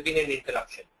an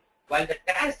interruption. While the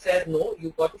TAS says no,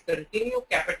 you've got to continue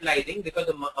capitalizing because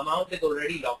the amount is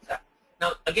already locked up.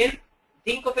 Now, again,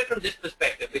 think of it from this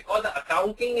perspective. Because the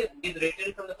accounting is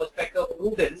written from the perspective of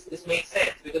prudence, this makes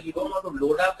sense because you don't want to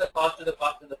load up the cost of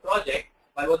the project.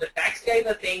 But what the tax guys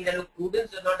are saying that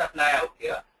prudence does not apply out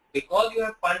here. Because you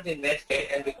have funds invested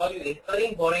and because you're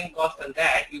incurring borrowing costs on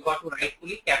that, you've got to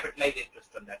rightfully capitalize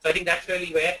interest on that. So I think that's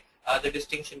really where the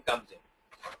distinction comes in.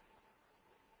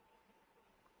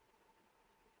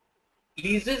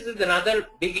 Leases is another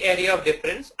big area of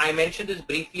difference. I mentioned this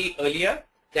briefly earlier,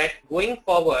 that going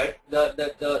forward,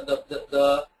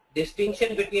 the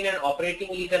distinction between an operating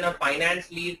lease and a finance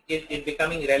lease is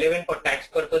becoming relevant for tax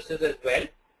purposes as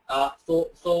well.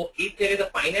 So if there is a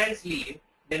finance lease,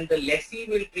 then the lessee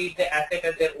will treat the asset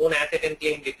as their own asset and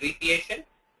claim depreciation.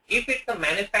 If it's a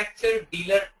manufacturer,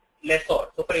 dealer,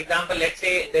 lessor. So for example, let's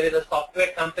say there is a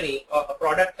software company or a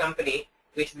product company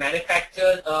which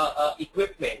manufactures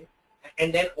equipment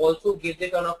and then also gives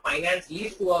it on a finance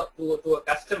lease to a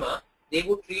customer, they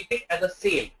would treat it as a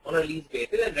sale on a lease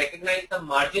basis and recognize the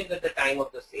margins at the time of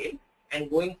the sale. And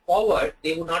going forward,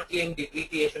 they would not claim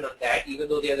depreciation on that, even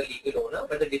though they are the legal owner,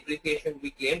 but the depreciation will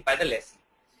be claimed by the lessee.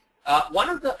 One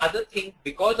of the other things,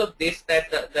 because of this, that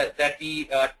the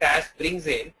TAS brings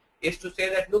in, is to say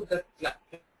that, look, the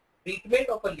treatment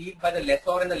of a lease by the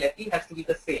lessor and the lessee has to be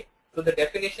the same. So the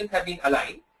definitions have been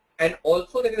aligned. And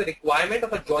also there is a requirement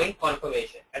of a joint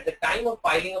confirmation. At the time of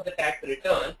filing of the tax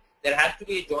return, there has to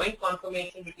be a joint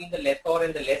confirmation between the lessor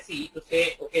and the lessee to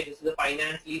say, okay, this is a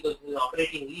finance lease or this is an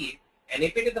operating lease. And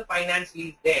if it is a finance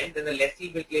lease, then the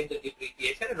lessee will claim the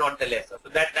depreciation and not the lessor.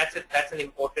 So that's an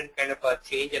important kind of a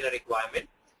change and a requirement.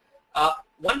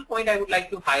 One point I would like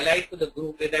to highlight to the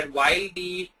group is that while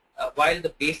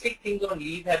the basic things on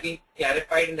lease have been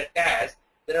clarified in the TAS,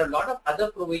 there are a lot of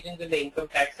other provisions in the Income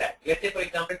Tax Act. Let's say, for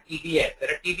example, TDS.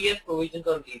 There are TDS provisions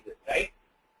on leases, right?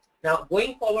 Now,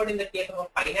 going forward in the case of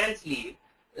a finance lease,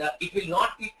 it will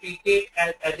not be treated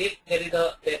as if there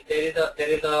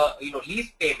is a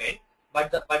lease payment,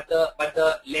 but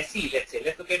the lessee, let's say,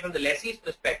 let's look at it from the lessee's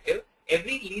perspective.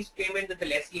 Every lease payment that the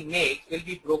lessee makes will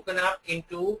be broken up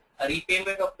into a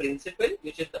repayment of principal,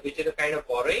 which is a kind of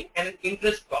borrowing, and an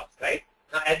interest cost, right?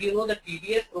 Now, as you know, the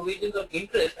TDS provisions on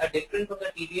interest are different from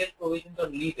the TDS provisions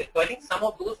on leases. So I think some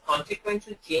of those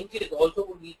consequential changes also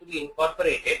would need to be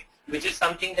incorporated, which is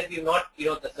something that we've not,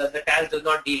 the TAS does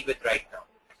not deal with right now.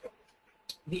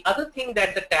 The other thing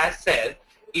that the TAS says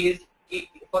is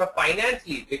for a finance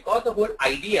lease, because the whole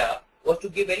idea was to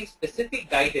give very specific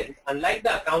guidance, unlike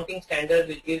the accounting standards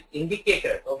which gives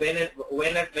indicators of when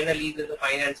a lease is a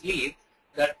finance lease.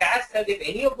 The task says if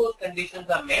any of those conditions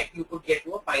are met, you could get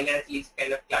to a finance lease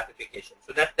kind of classification.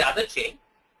 So that's the other change.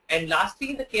 And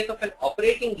lastly, in the case of an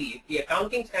operating lease, the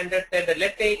accounting standard said that,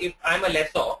 let's say if I'm a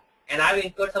lessor and I've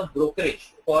incurred some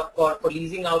brokerage for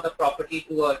leasing out a property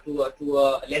to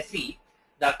a lessee,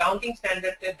 the accounting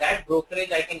standard says that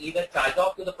brokerage I can either charge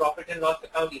off to the profit and loss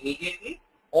account immediately,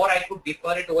 or I could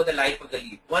defer it over the life of the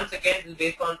lease. Once again, this is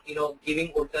based on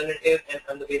giving alternatives and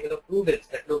on the basis of prudence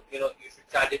that look you should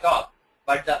charge it off.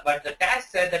 But the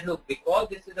task said that look, because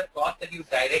this is a cost that you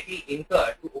directly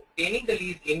incur to obtaining the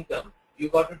lease income, you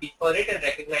got to defer it and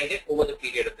recognize it over the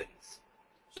period of the lease.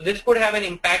 So this could have an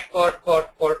impact for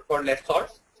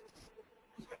lessors.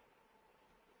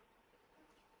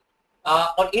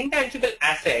 On intangible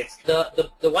assets,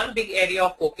 the one big area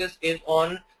of focus is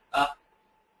on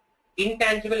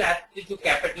intangible assets which you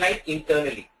capitalize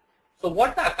internally. So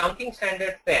what the accounting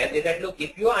standard says is that look,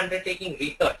 if you are undertaking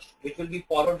research, which will be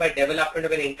followed by development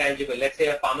of an intangible, let's say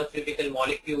a pharmaceutical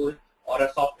molecule or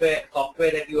a software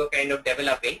that you are kind of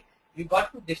developing, you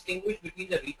got to distinguish between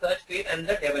the research phase and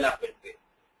the development phase.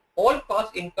 All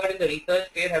costs incurred in the research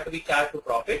phase have to be charged to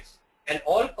profits, and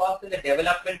all costs in the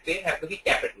development phase have to be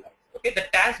capitalized. Okay, the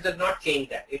task does not change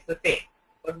that; it's the same.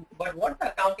 But what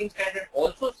the accounting standard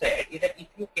also said is that if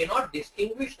you cannot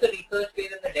distinguish the research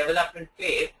phase and the development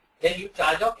phase, then you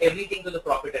charge off everything to the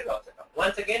profit and loss account.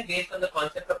 Once again, based on the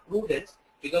concept of prudence,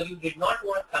 because you did not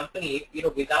want companies,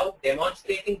 without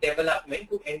demonstrating development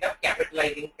to end up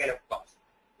capitalizing kind of costs.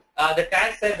 The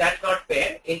task says that's not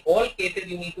fair. In all cases,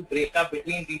 you need to break up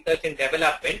between research and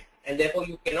development, and therefore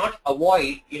you cannot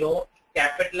avoid,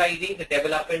 capitalizing the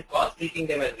development costs, treating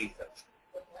them as research.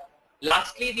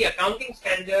 Lastly, the accounting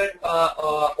standard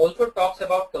also talks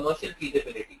about commercial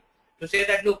feasibility. To say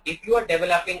that, look, if you are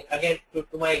developing, again, to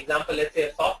my example, let's say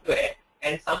a software,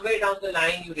 and somewhere down the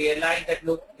line you realize that,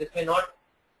 look, this may not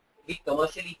be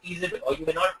commercially feasible or you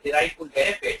may not derive full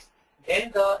benefits,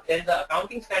 then the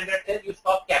accounting standard says you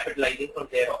stop capitalizing from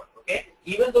there on. Okay,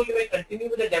 even though you may continue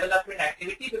with the development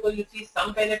activity because you see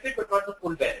some benefit but not the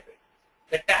full benefit.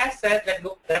 The task says that,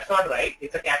 look, that's not right.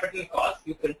 It's a capital cost.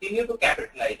 You continue to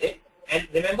capitalize it. And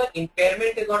remember,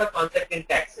 impairment is not a concept in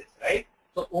taxes, right?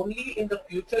 So only in the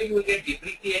future you will get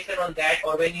depreciation on that,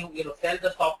 or when you sell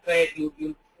the software,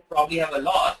 you probably have a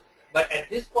loss. But at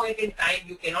this point in time,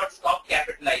 you cannot stop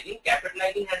capitalizing.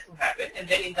 Capitalizing has to happen, and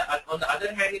then on the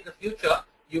other hand, in the future,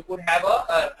 you could have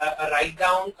a write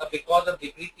down because of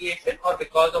depreciation or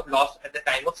because of loss at the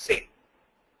time of sale.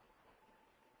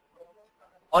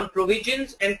 On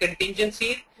provisions and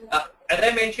contingencies, as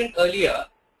I mentioned earlier,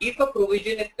 if a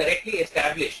provision is correctly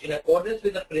established in accordance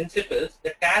with the principles,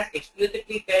 the task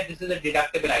explicitly says this is a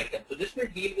deductible item. So this will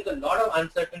deal with a lot of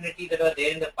uncertainty that were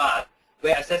there in the past,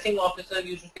 where assessing officers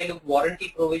used to say, look,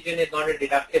 warranty provision is not a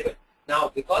deductible.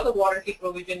 Now, because the warranty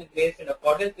provision is based in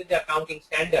accordance with the accounting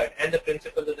standard and the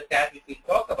principles of the task which we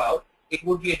talk about, it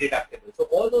would be a deductible. So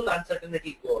all those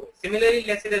uncertainties go away. Similarly,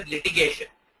 let's say there's litigation,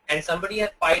 and somebody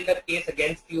has filed a case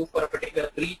against you for a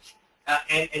particular breach,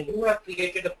 and you have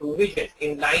created a provision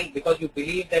in line because you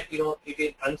believe that it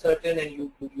is uncertain and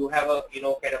you have a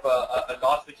kind of a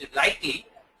loss which is likely,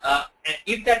 and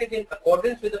if that is in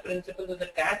accordance with the principles of the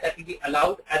task, that will be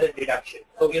allowed as a deduction.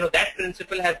 So that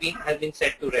principle has been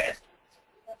set to rest.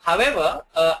 However,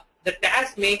 the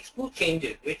task makes two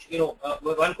changes, which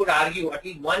one could argue at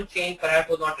least one change perhaps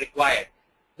was not required.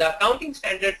 The accounting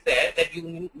standard says that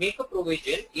you make a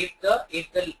provision if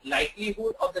the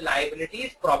likelihood of the liability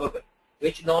is probable,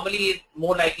 which normally is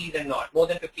more likely than not, more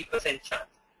than 50%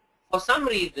 chance. For some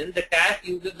reason, the task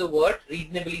uses the word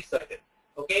reasonably certain.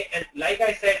 Okay, and like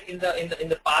I said in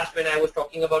the past when I was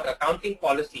talking about accounting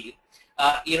policies,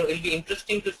 it'll be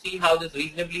interesting to see how this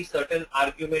reasonably certain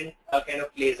argument kind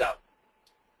of plays out.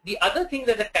 The other thing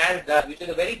that the task does, which is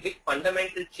a very big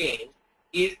fundamental change,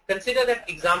 is consider that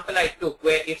example I took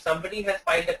where if somebody has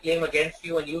filed a claim against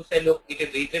you and you say, look, it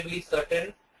is reasonably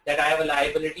certain that I have a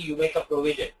liability, you make a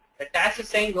provision. The tax is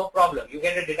saying no problem, you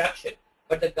get a deduction.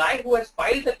 But the guy who has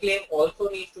filed the claim also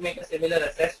needs to make a similar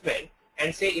assessment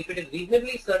and say if it is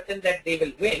reasonably certain that they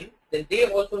will win, then they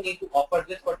also need to offer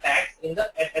this for tax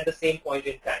at the same point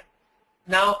in time.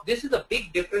 Now, this is a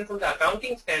big difference from the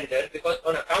accounting standard, because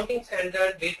on accounting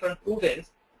standard based on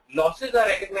prudence, losses are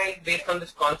recognized based on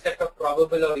this concept of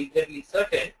probable or reasonably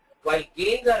certain, while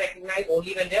gains are recognized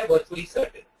only when they are virtually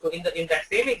certain. So in that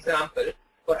same example,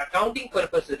 for accounting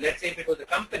purposes, let's say if it was a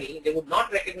company, they would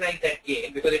not recognize that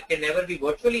gain because it can never be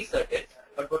virtually certain.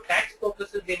 But for tax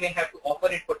purposes, they may have to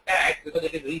offer it for tax because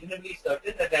it is reasonably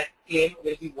certain that that claim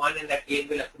will be won and that gain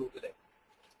will accrue to them.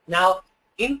 Now,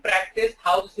 in practice,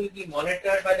 how this will be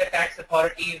monitored by the tax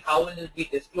authorities, how will this be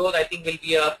disclosed, I think will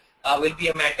be a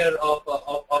matter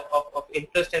of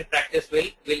interest, and practice will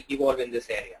evolve in this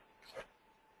area.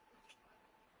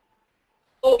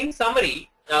 So, in summary,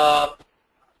 like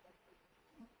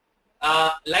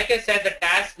I said, the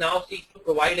tax now seeks to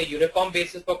provide a uniform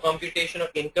basis for computation of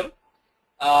income,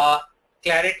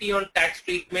 clarity on tax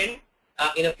treatment.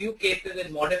 In a few cases,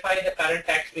 it modifies the current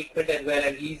tax treatment as well,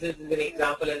 and leases is an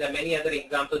example, and there are many other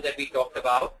examples that we talked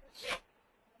about.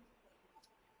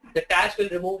 The tax will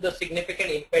remove the significant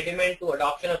impediment to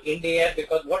adoption of Ind AS,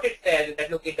 because what it says is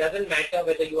that, look, it doesn't matter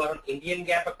whether you are on Indian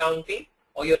GAAP accounting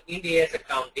or your Ind AS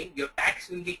accounting, your tax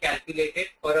will be calculated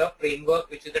for a framework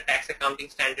which is the tax accounting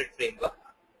standard framework.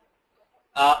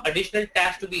 Additional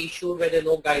tax to be issued where there is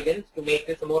no guidance to make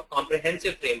this a more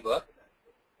comprehensive framework.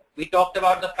 We talked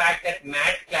about the fact that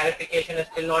MAT clarification has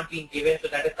still not been given, so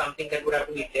that is something that would have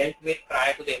to be dealt with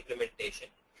prior to the implementation.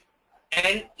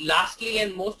 And lastly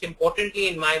and most importantly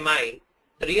in my mind,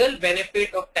 the real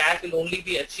benefit of tax will only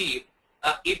be achieved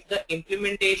if the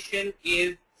implementation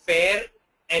is fair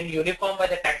and uniform by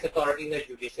the tax authority and the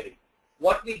judiciary.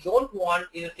 What we don't want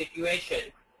is a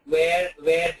situation where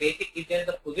basically there is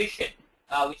a position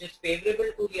which is favorable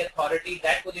to the authority,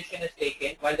 that position is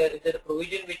taken, while there is a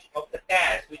provision which of the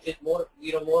tax which is more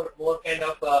more kind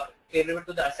of favorable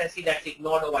to the assessee, that's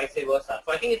ignored, or vice versa.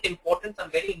 So I think it's important, some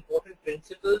very important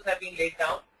principles have been laid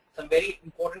down, some very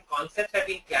important concepts have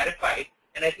been clarified,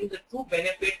 and I think the true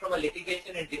benefit from a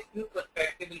litigation and dispute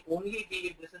perspective will only be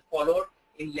if this is followed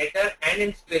in letter and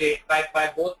in spirit by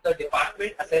both the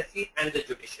department, assessee, and the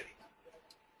judiciary.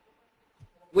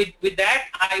 With that,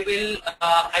 I will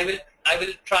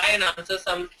try and answer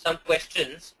some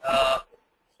questions.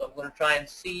 So I'm going to try and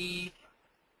see.